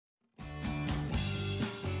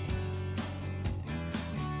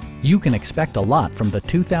You can expect a lot from the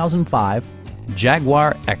 2005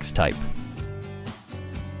 Jaguar X-Type.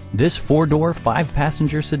 This four-door,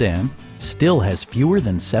 five-passenger sedan still has fewer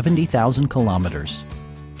than 70,000 kilometers.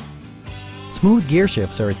 Smooth gear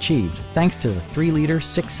shifts are achieved thanks to the 3-liter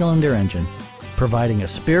six-cylinder engine, providing a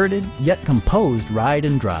spirited yet composed ride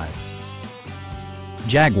and drive.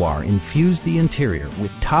 Jaguar infused the interior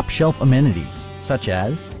with top-shelf amenities such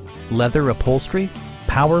as leather upholstery,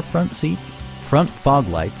 power front seats, front fog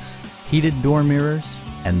lights, heated door mirrors,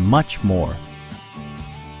 and much more.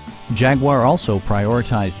 Jaguar also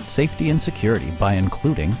prioritized safety and security by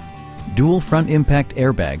including dual front impact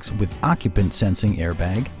airbags with occupant sensing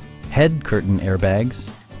airbag, head curtain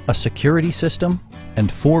airbags, a security system,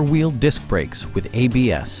 and four-wheel disc brakes with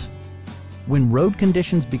ABS. When road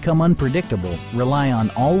conditions become unpredictable, rely on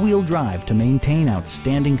all-wheel drive to maintain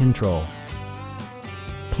outstanding control.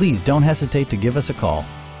 Please don't hesitate to give us a call.